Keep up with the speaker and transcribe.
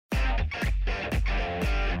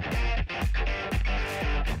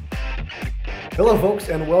Hello, folks,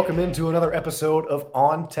 and welcome into another episode of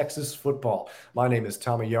On Texas Football. My name is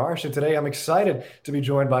Tommy Yarsh, and today I'm excited to be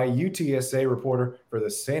joined by UTSA reporter for the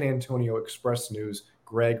San Antonio Express News,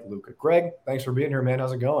 Greg Luca. Greg, thanks for being here, man.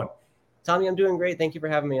 How's it going? Tommy, I'm doing great. Thank you for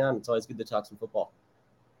having me on. It's always good to talk some football.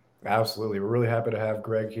 Absolutely. We're really happy to have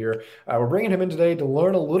Greg here. We're bringing him in today to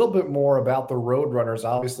learn a little bit more about the Roadrunners.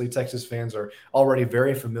 Obviously, Texas fans are already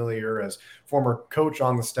very familiar as former coach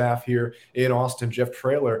on the staff here in Austin. Jeff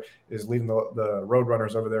Traylor is leading the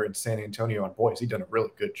Roadrunners over there in San Antonio. And boys, he's done a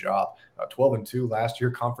really good job. 12-2 last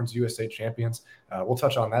year, Conference USA champions. We'll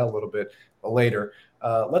touch on that a little bit later.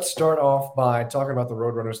 Let's start off by talking about the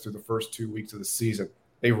Roadrunners through the first 2 weeks of the season.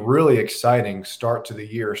 A really exciting start to the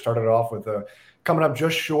year. Started off with coming up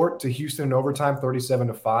just short to Houston in overtime,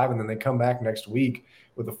 37-5, and then they come back next week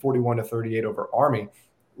with a 41-38 over Army.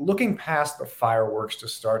 Looking past the fireworks to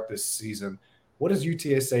start this season, what has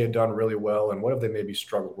UTSA done really well, and what have they maybe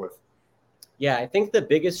struggled with? Yeah, I think the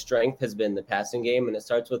biggest strength has been the passing game, and it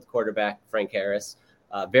starts with quarterback Frank Harris.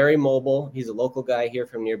 Very mobile. He's a local guy here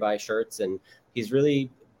from nearby Shirts, and he's really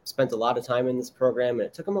spent a lot of time in this program, and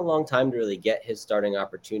it took him a long time to really get his starting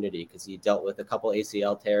opportunity because he dealt with a couple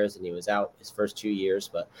ACL tears and he was out his first 2 years.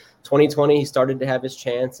 But 2020, he started to have his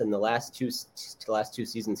chance, and the last two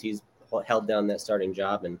seasons, he's held down that starting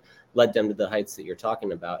job and led them to the heights that you're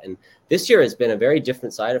talking about. And this year has been a very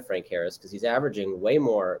different side of Frank Harris because he's averaging way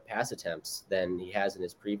more pass attempts than he has in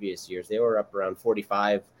his previous years. They were up around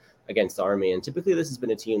 45 against Army, and typically this has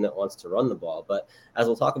been a team that wants to run the ball. But as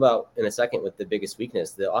we'll talk about in a second with the biggest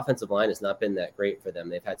weakness, the offensive line has not been that great for them.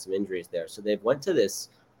 They've had some injuries there. So they've went to this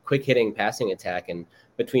quick-hitting passing attack, and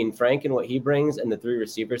between Frank and what he brings and the three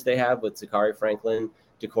receivers they have with Zachary Franklin,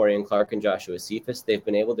 DeCorian Clark, and Joshua Cephas, they've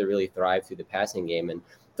been able to really thrive through the passing game. And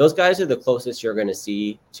those guys are the closest you're going to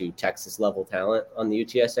see to Texas-level talent on the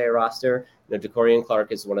UTSA roster. You know, DeCorian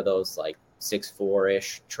Clark is one of those like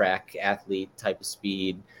 6'4"-ish track athlete type of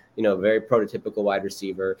speed, very prototypical wide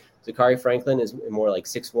receiver. Zachary Franklin is more like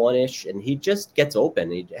 6'1"-ish, and he just gets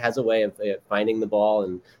open. He has a way of finding the ball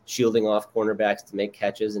and shielding off cornerbacks to make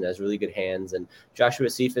catches and has really good hands. And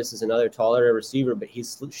Joshua Cephas is another taller receiver, but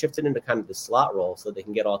he's shifted into kind of the slot role so they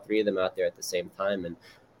can get all three of them out there at the same time. And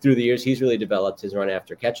through the years, he's really developed his run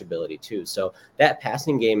after catch ability too. So that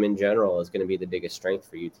passing game in general is going to be the biggest strength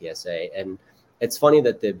for UTSA. And it's funny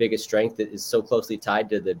that the biggest strength is so closely tied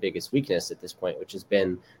to the biggest weakness at this point, which has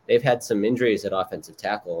been they've had some injuries at offensive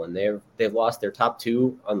tackle, and they've lost their top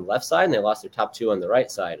two on the left side and they lost their top two on the right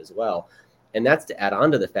side as well. And that's to add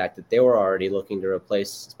on to the fact that they were already looking to replace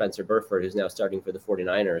Spencer Burford, who's now starting for the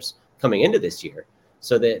 49ers coming into this year.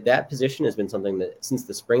 So that position has been something that since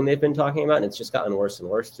the spring they've been talking about, and it's just gotten worse and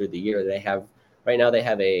worse through the year. Right now they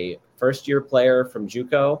have a first-year player from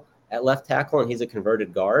JUCO at left tackle, and he's a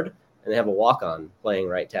converted guard. And they have a walk-on playing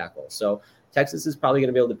right tackle. So Texas is probably going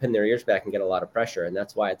to be able to pin their ears back and get a lot of pressure, and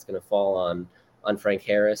that's why it's going to fall on Frank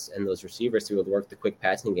Harris and those receivers to work the quick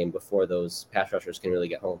passing game before those pass rushers can really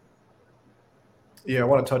get home. Yeah, I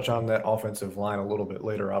want to touch on that offensive line a little bit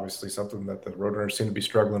later. Obviously, something that the Roadrunners seem to be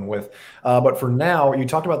struggling with. But for now, you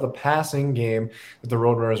talked about the passing game that the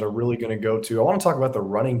Roadrunners are really going to go to. I want to talk about the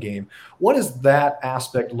running game. What does that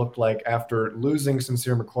aspect look like after losing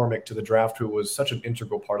Sincere McCormick to the draft, who was such an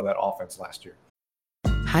integral part of that offense last year?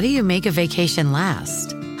 How do you make a vacation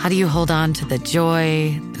last? How do you hold on to the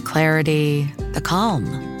joy, the clarity, the calm?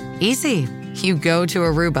 Easy. You go to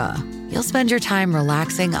Aruba. You'll spend your time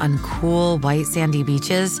relaxing on cool, white, sandy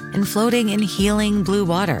beaches and floating in healing blue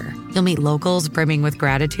water. You'll meet locals brimming with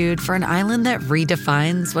gratitude for an island that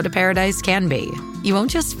redefines what a paradise can be. You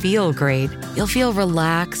won't just feel great, you'll feel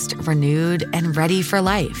relaxed, renewed, and ready for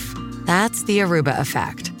life. That's the Aruba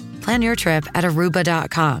effect. Plan your trip at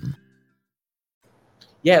Aruba.com.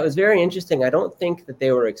 Yeah, it was very interesting. I don't think that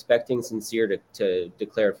they were expecting Sincere to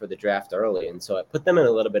declare for the draft early, and so it put them in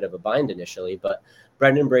a little bit of a bind initially. But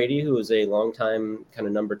Brendan Brady, who was a longtime kind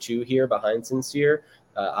of number two here behind Sincere,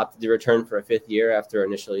 opted to return for a fifth year after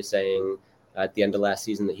initially saying at the end of last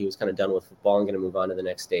season that he was kind of done with football and going to move on to the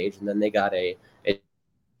next stage. And then they got a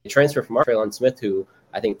transfer from Traylon Smith, who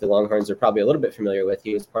I think the Longhorns are probably a little bit familiar with.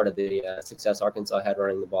 He was part of the success Arkansas had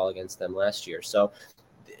running the ball against them last year. So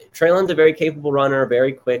Traylon's a very capable runner,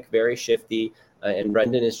 very quick, very shifty, and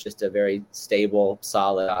Brendan is just a very stable,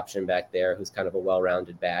 solid option back there who's kind of a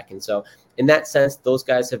well-rounded back. And so in that sense, those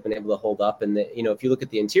guys have been able to hold up. And, if you look at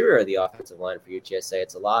the interior of the offensive line for UTSA,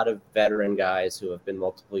 it's a lot of veteran guys who have been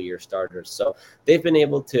multiple-year starters. So they've been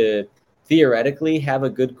able to theoretically have a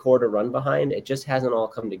good core to run behind. It just hasn't all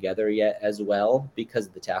come together yet as well because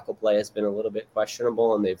the tackle play has been a little bit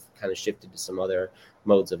questionable and they've kind of shifted to some other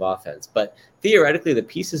modes of offense. But theoretically, the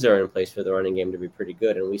pieces are in place for the running game to be pretty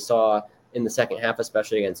good. And we saw in the second half,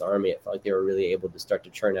 especially against Army, it felt like they were really able to start to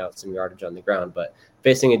churn out some yardage on the ground. But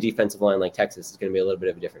facing a defensive line like Texas is going to be a little bit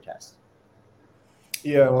of a different test.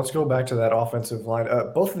 Yeah, let's go back to that offensive line.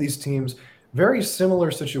 Both of these teams, very similar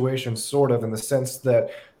situations, sort of, in the sense that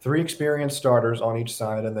three experienced starters on each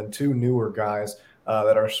side and then two newer guys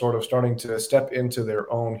that are sort of starting to step into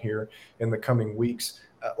their own here in the coming weeks.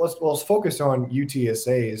 Let's focus on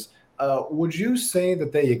UTSA's. Would you say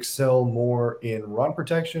that they excel more in run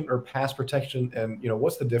protection or pass protection? And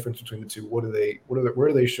what's the difference between the two? Where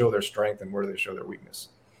do they show their strength and where do they show their weakness?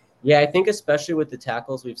 Yeah, I think especially with the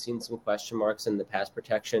tackles, we've seen some question marks in the pass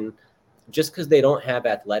protection just because they don't have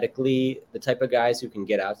athletically the type of guys who can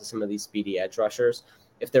get out to some of these speedy edge rushers.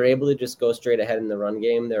 If they're able to just go straight ahead in the run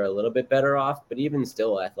game, they're a little bit better off. But even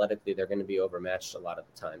still, athletically, they're going to be overmatched a lot of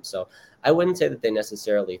the time. So I wouldn't say that they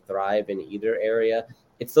necessarily thrive in either area.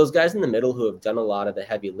 It's those guys in the middle who have done a lot of the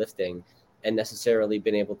heavy lifting and necessarily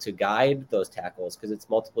been able to guide those tackles because it's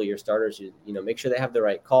multiple year starters. You make sure they have the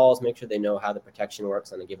right calls, make sure they know how the protection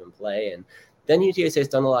works on a given play. And then UTSA has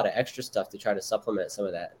done a lot of extra stuff to try to supplement some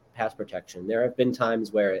of that pass protection. There have been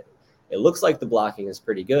times where it looks like the blocking is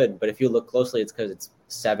pretty good, but if you look closely, it's because it's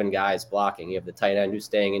 7 guys blocking. You have the tight end who's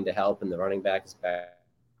staying in to help, and the running back is back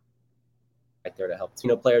there to help.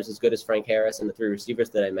 Players as good as Frank Harris and the 3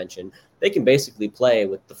 receivers that I mentioned, they can basically play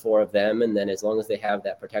with the 4 of them. And then as long as they have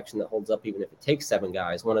that protection that holds up, even if it takes 7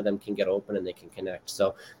 guys, one of them can get open and they can connect.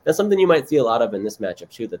 So that's something you might see a lot of in this matchup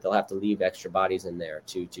too, that they'll have to leave extra bodies in there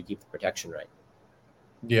to keep the protection right.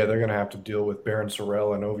 Yeah, they're going to have to deal with Barron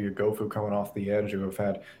Sorrell and Ovia Gofu coming off the edge, who have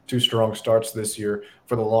had 2 strong starts this year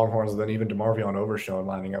for the Longhorns, and then even DeMarvion Overshown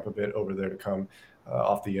lining up a bit over there to come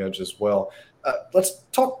off the edge as well. Let's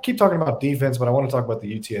keep talking about defense, but I want to talk about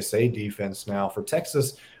the UTSA defense now. For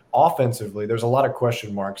Texas, offensively, there's a lot of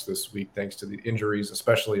question marks this week thanks to the injuries,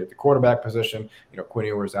 especially at the quarterback position. Quinn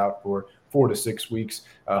Ewers out for 4 to 6 weeks.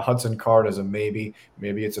 Hudson Card is a maybe.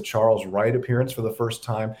 Maybe it's a Charles Wright appearance for the first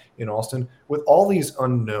time in Austin. With all these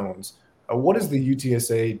unknowns, what is the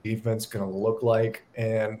UTSA defense going to look like,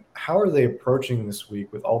 and how are they approaching this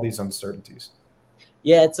week with all these uncertainties?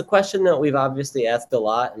 Yeah, it's a question that we've obviously asked a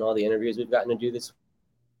lot in all the interviews we've gotten to do this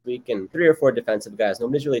week, and 3 or 4 defensive guys.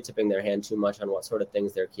 Nobody's really tipping their hand too much on what sort of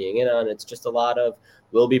things they're keying in on. It's just a lot of,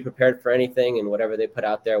 we'll be prepared for anything, and whatever they put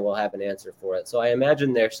out there, we'll have an answer for it. So I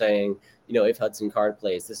imagine they're saying, if Hudson Card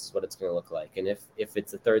plays, this is what it's going to look like. And if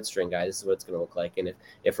it's a 3rd string guy, this is what it's going to look like. And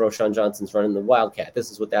if Roschon Johnson's running the Wildcat, this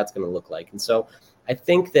is what that's going to look like. And so I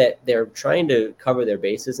think that they're trying to cover their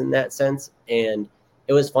bases in that sense. And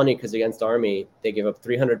it was funny because against Army, they gave up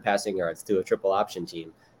 300 passing yards to a triple option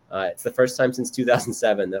team. It's the first time since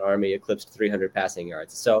 2007 that Army eclipsed 300 passing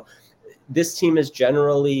yards. So this team is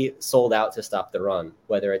generally sold out to stop the run,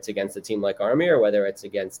 whether it's against a team like Army or whether it's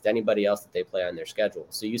against anybody else that they play on their schedule.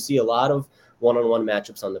 So you see a lot of one-on-one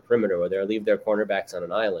matchups on the perimeter where they'll leave their cornerbacks on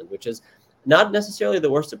an island, which is not necessarily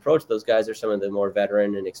the worst approach. Those guys are some of the more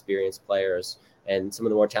veteran and experienced players and some of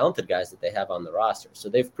the more talented guys that they have on the roster. So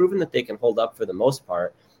they've proven that they can hold up for the most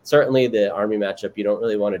part. Certainly the Army matchup, you don't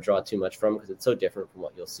really want to draw too much from because it's so different from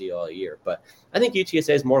what you'll see all year. But I think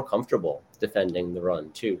UTSA is more comfortable defending the run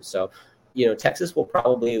too. So, Texas will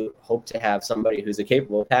probably hope to have somebody who's a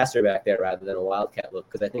capable passer back there rather than a Wildcat look,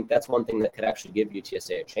 because I think that's one thing that could actually give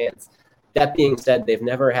UTSA a chance. That being said, they've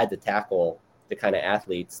never had to tackle the kind of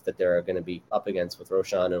athletes that they're going to be up against with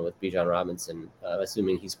Roschon and with Bijan Robinson,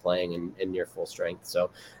 assuming he's playing in near full strength. So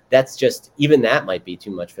that's just, even that might be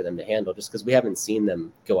too much for them to handle just because we haven't seen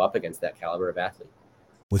them go up against that caliber of athlete.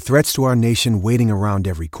 With threats to our nation waiting around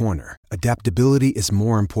every corner, adaptability is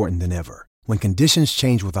more important than ever. When conditions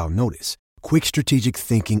change without notice, quick strategic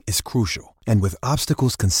thinking is crucial. And with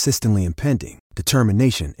obstacles consistently impending,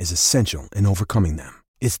 determination is essential in overcoming them.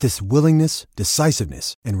 It's this willingness,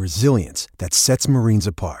 decisiveness, and resilience that sets Marines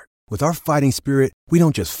apart. With our fighting spirit, we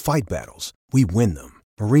don't just fight battles, we win them.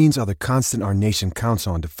 Marines are the constant our nation counts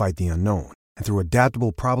on to fight the unknown. And through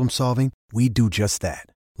adaptable problem solving, we do just that.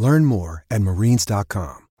 Learn more at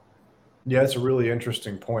marines.com. Yeah, it's a really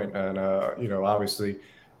interesting point. And, obviously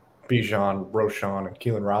Bijan, Roschon, and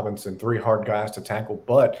Keelan Robinson, 3 hard guys to tackle.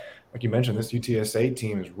 But like you mentioned, this UTSA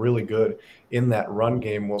team is really good in that run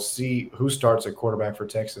game. We'll see who starts at quarterback for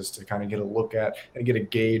Texas to kind of get a look at and get a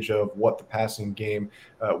gauge of what the passing game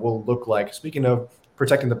will look like. Speaking of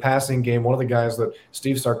protecting the passing game, one of the guys that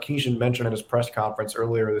Steve Sarkisian mentioned at his press conference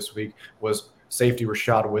earlier this week was safety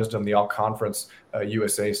Rashad Wisdom, the all-conference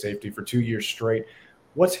USA safety for 2 years straight.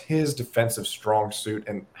 What's his defensive strong suit,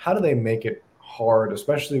 and how do they make it hard,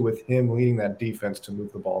 especially with him leading that defense to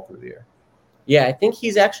move the ball through the air? Yeah, I think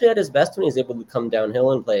he's actually at his best when he's able to come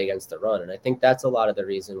downhill and play against the run. And I think that's a lot of the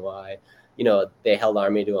reason why, they held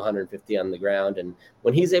Army to 150 on the ground. And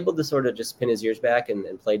when he's able to sort of just pin his ears back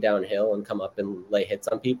and play downhill and come up and lay hits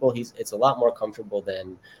on people, it's a lot more comfortable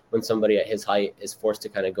than when somebody at his height is forced to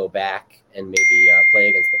kind of go back and maybe play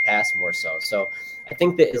against the pass more so. So I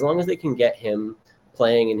think that as long as they can get him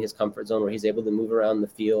playing in his comfort zone where he's able to move around the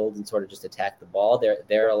field and sort of just attack the ball,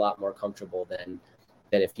 they're a lot more comfortable than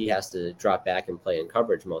if he has to drop back and play in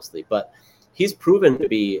coverage mostly. But he's proven to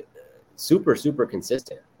be super, super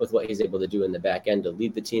consistent with what he's able to do in the back end to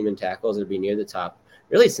lead the team in tackles or be near the top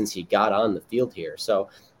really since he got on the field here. So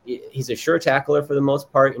he's a sure tackler for the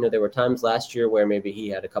most part. There were times last year where maybe he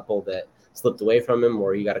had a couple that slipped away from him,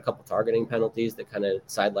 or he got a couple targeting penalties that kind of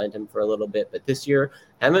sidelined him for a little bit. But this year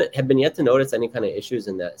have been yet to notice any kind of issues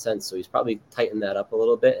in that sense. So he's probably tightened that up a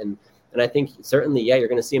little bit. And I think certainly, you're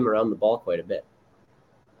going to see him around the ball quite a bit.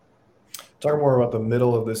 Talking more about the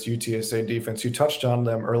middle of this UTSA defense, you touched on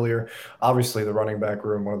them earlier. Obviously, the running back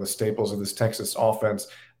room, one of the staples of this Texas offense.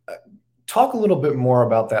 Talk a little bit more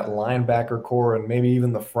about that linebacker core and maybe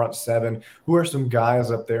even the front seven. Who are some guys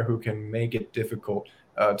up there who can make it difficult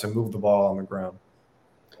to move the ball on the ground?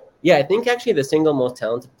 Yeah, I think actually the single most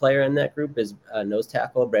talented player in that group is nose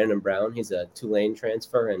tackle Brandon Brown. He's a Tulane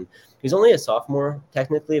transfer, and he's only a sophomore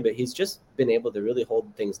technically, but he's just been able to really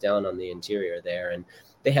hold things down on the interior there. And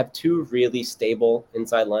they have two really stable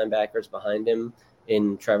inside linebackers behind him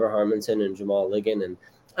in Trevor Harmonson and Jamal Ligon. And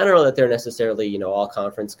I don't know that they're necessarily, all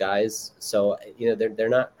conference guys. So, they're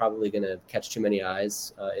not probably going to catch too many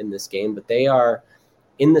eyes in this game, but they are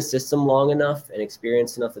in the system long enough and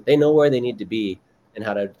experienced enough that they know where they need to be and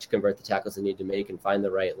how to convert the tackles they need to make and find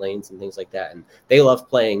the right lanes and things like that. And they love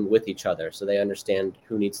playing with each other. So they understand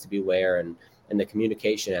who needs to be where, and the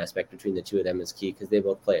communication aspect between the two of them is key because they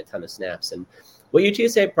both play a ton of snaps. And what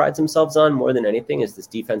UTSA prides themselves on more than anything is this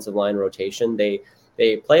defensive line rotation. They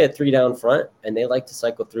play a 3-down front, and they like to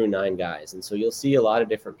cycle through 9 guys. And so you'll see a lot of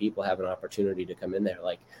different people have an opportunity to come in there.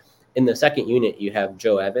 Like in the second unit, you have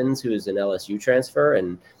Joe Evans, who is an LSU transfer.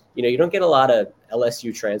 And, you don't get a lot of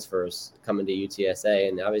LSU transfers coming to UTSA.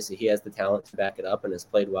 And obviously he has the talent to back it up and has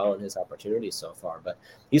played well in his opportunities so far. But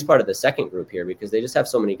he's part of the second group here because they just have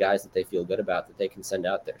so many guys that they feel good about that they can send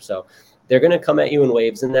out there. So they're going to come at you in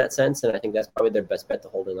waves in that sense. And I think that's probably their best bet to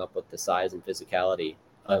holding up with the size and physicality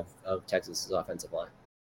of Texas's offensive line.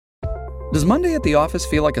 Does Monday at the office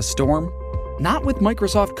feel like a storm? Not with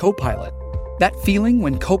Microsoft Copilot. That feeling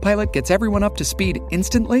when Copilot gets everyone up to speed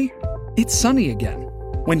instantly? It's sunny again.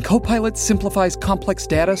 When Copilot simplifies complex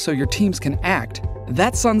data so your teams can act,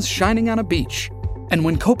 that sun's shining on a beach. And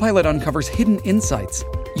when Copilot uncovers hidden insights,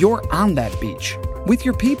 you're on that beach with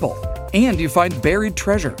your people, and you find buried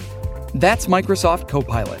treasure. That's Microsoft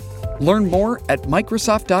Copilot. Learn more at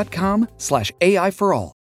Microsoft.com/AI for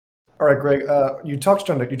all. All right, Greg, you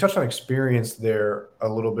touched on experience there a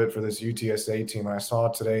little bit for this UTSA team. I saw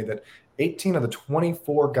today that 18 of the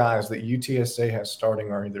 24 guys that UTSA has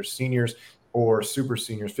starting are either seniors or super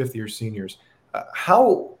seniors, fifth-year seniors.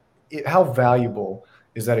 How valuable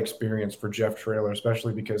is that experience for Jeff Traylor,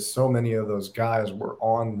 especially because so many of those guys were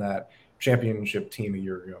on that championship team a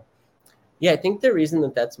year ago? Yeah, I think the reason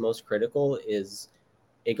that that's most critical is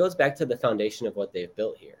it goes back to the foundation of what they've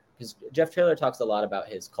built here. Because Jeff Traylor talks a lot about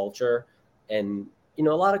his culture, and a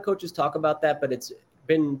lot of coaches talk about that, but it's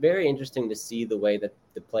been very interesting to see the way that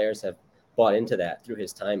the players have bought into that through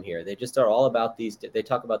his time here. They just are all about they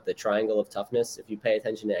talk about the triangle of toughness. If you pay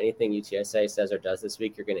attention to anything UTSA says or does this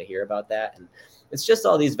week, you're going to hear about that. And it's just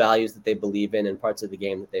all these values that they believe in and parts of the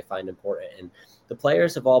game that they find important. And the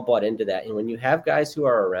players have all bought into that. And when you have guys who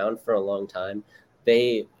are around for a long time,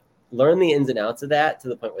 they learn the ins and outs of that to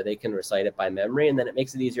the point where they can recite it by memory. And then it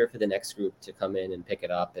makes it easier for the next group to come in and pick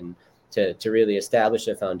it up and to really establish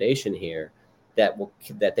a foundation here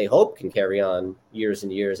that they hope can carry on years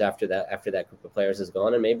and years after that group of players is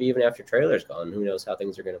gone, and maybe even after Traylor's gone. Who knows how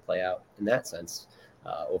things are going to play out in that sense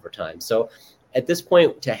over time. So at this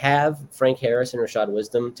point, to have Frank Harris and Rashad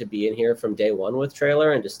Wisdom to be in here from day one with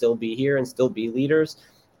Traylor and to still be here and still be leaders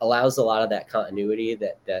allows a lot of that continuity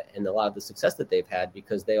that and a lot of the success that they've had,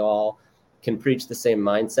 because they all can preach the same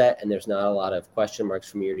mindset, and there's not a lot of question marks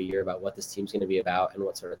from year to year about what this team's going to be about and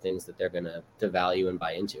what sort of things that they're going to value and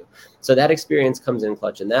buy into. So that experience comes in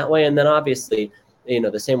clutch in that way. And then obviously,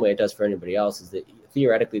 the same way it does for anybody else is that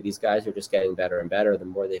theoretically these guys are just getting better and better the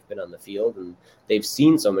more they've been on the field, and they've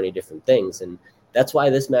seen so many different things. And that's why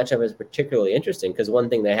this matchup is particularly interesting, because one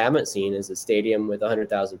thing they haven't seen is a stadium with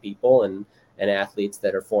 100,000 people and athletes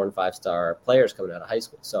that are 4- and 5-star players coming out of high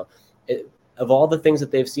school. So of all the things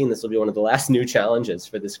that they've seen, this will be one of the last new challenges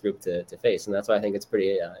for this group to face. And that's why I think it's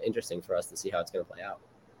pretty interesting for us to see how it's going to play out.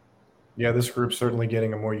 Yeah, this group's certainly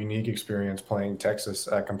getting a more unique experience playing Texas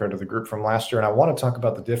compared to the group from last year. And I want to talk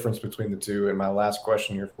about the difference between the two. And my last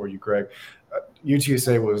question here for you, Greg.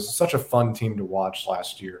 UTSA was such a fun team to watch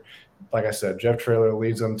last year. Like I said, Jeff Traylor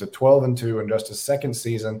leads them to 12-2 in just his second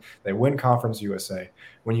season. They win Conference USA.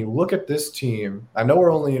 When you look at this team, I know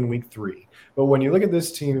we're only in week 3, but when you look at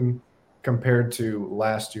this team compared to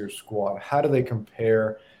last year's squad, how do they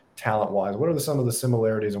compare talent-wise? What are some of the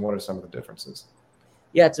similarities and what are some of the differences?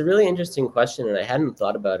 Yeah, it's a really interesting question, and I hadn't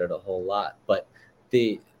thought about it a whole lot. But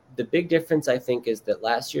the big difference, I think, is that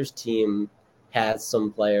last year's team has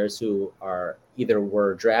some players who are either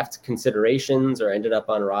were draft considerations or ended up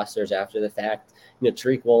on rosters after the fact.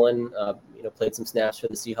 Tariq Woolen, played some snaps for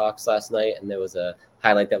the Seahawks last night, and there was a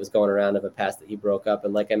highlight that was going around of a pass that he broke up.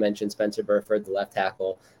 And like I mentioned, Spencer Burford, the left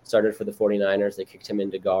tackle, started for the 49ers. They kicked him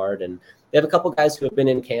into guard. And they have a couple guys who have been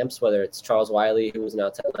in camps, whether it's Charles Wiley, who was an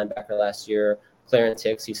outside linebacker last year, Clarence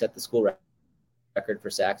Hicks, he set the school record for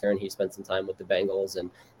sacks there, and he spent some time with the Bengals.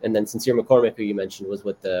 And then Sincere McCormick, who you mentioned, was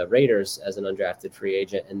with the Raiders as an undrafted free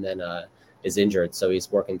agent and then is injured. So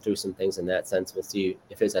he's working through some things in that sense. We'll see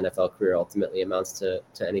if his NFL career ultimately amounts to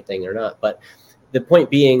anything or not. But the point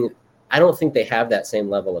being, I don't think they have that same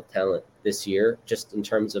level of talent this year, just in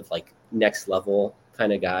terms of like next level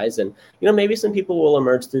kind of guys. And, maybe some people will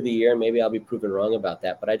emerge through the year and maybe I'll be proven wrong about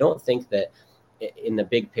that. But I don't think that in the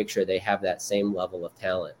big picture, they have that same level of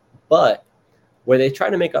talent. But where they try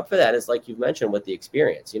to make up for that is, like you've mentioned, with the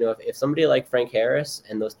experience. If somebody like Frank Harris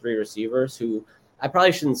and those 3 receivers, who I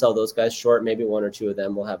probably shouldn't sell those guys short, maybe 1 or 2 of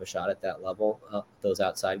them will have a shot at that level, those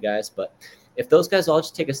outside guys. But if those guys all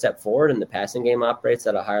just take a step forward and the passing game operates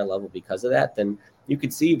at a higher level because of that, then you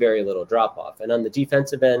could see very little drop off. And on the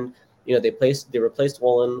defensive end, they replaced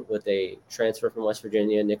Woolen with a transfer from West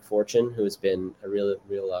Virginia, Nick Fortune, who has been a real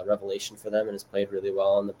revelation for them and has played really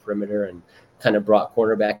well on the perimeter and kind of brought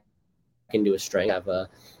cornerback into a strength.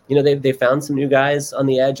 They found some new guys on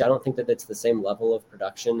the edge. I don't think that it's the same level of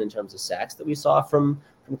production in terms of sacks that we saw from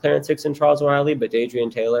Clarence Hicks and Charles Wiley, but Adrian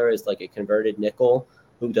Taylor is like a converted nickel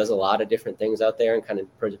who does a lot of different things out there and kind of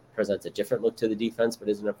presents a different look to the defense, but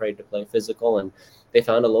isn't afraid to play physical. And they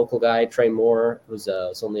found a local guy, Trey Moore, who's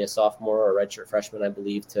only a sophomore or a redshirt freshman, I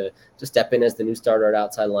believe, to step in as the new starter at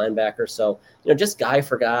outside linebacker. So, just guy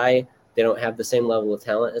for guy, they don't have the same level of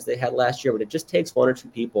talent as they had last year, but it just takes 1 or 2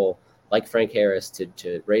 people like Frank Harris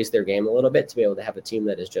to raise their game a little bit to be able to have a team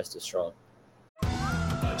that is just as strong.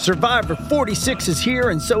 Survivor 46 is here,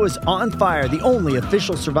 and so is On Fire, the only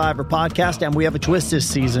official Survivor podcast, and we have a twist this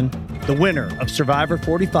season. The winner of Survivor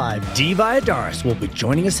 45, Dee Valladares, will be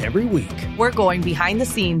joining us every week. We're going behind the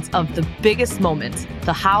scenes of the biggest moments,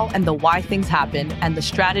 the how and the why things happen, and the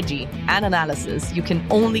strategy and analysis you can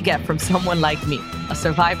only get from someone like me, a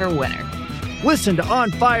Survivor winner. Listen to On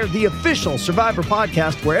Fire, the official Survivor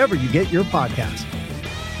podcast, wherever you get your podcasts.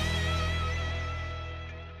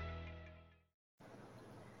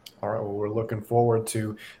 All right, well, we're looking forward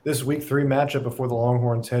to this week 3 matchup before the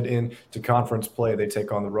Longhorns head into conference play. They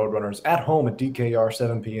take on the Roadrunners at home at DKR,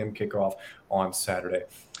 7 p.m. kickoff on Saturday.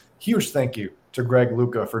 Huge thank you to Greg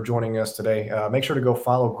Luca for joining us today. Make sure to go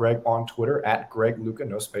follow Greg on Twitter at Greg Luca,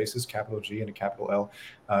 no spaces, capital G and a capital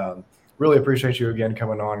L. Really appreciate you again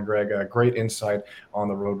coming on, Greg. Great insight on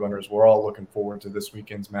the Roadrunners. We're all looking forward to this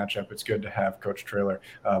weekend's matchup. It's good to have Coach Traylor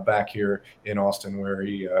back here in Austin where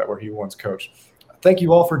he once coached. Thank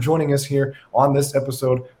you all for joining us here on this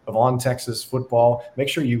episode of On Texas Football. Make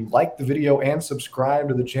sure you like the video and subscribe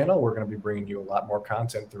to the channel. We're going to be bringing you a lot more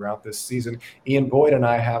content throughout this season. Ian Boyd and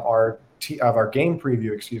I have our game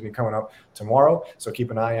preview, coming up tomorrow. So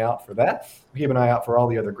keep an eye out for that. Keep an eye out for all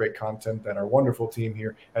the other great content that our wonderful team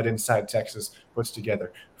here at Inside Texas puts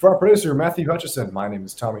together. For our producer, Matthew Hutchison, my name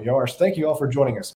is Tommy Yars. Thank you all for joining us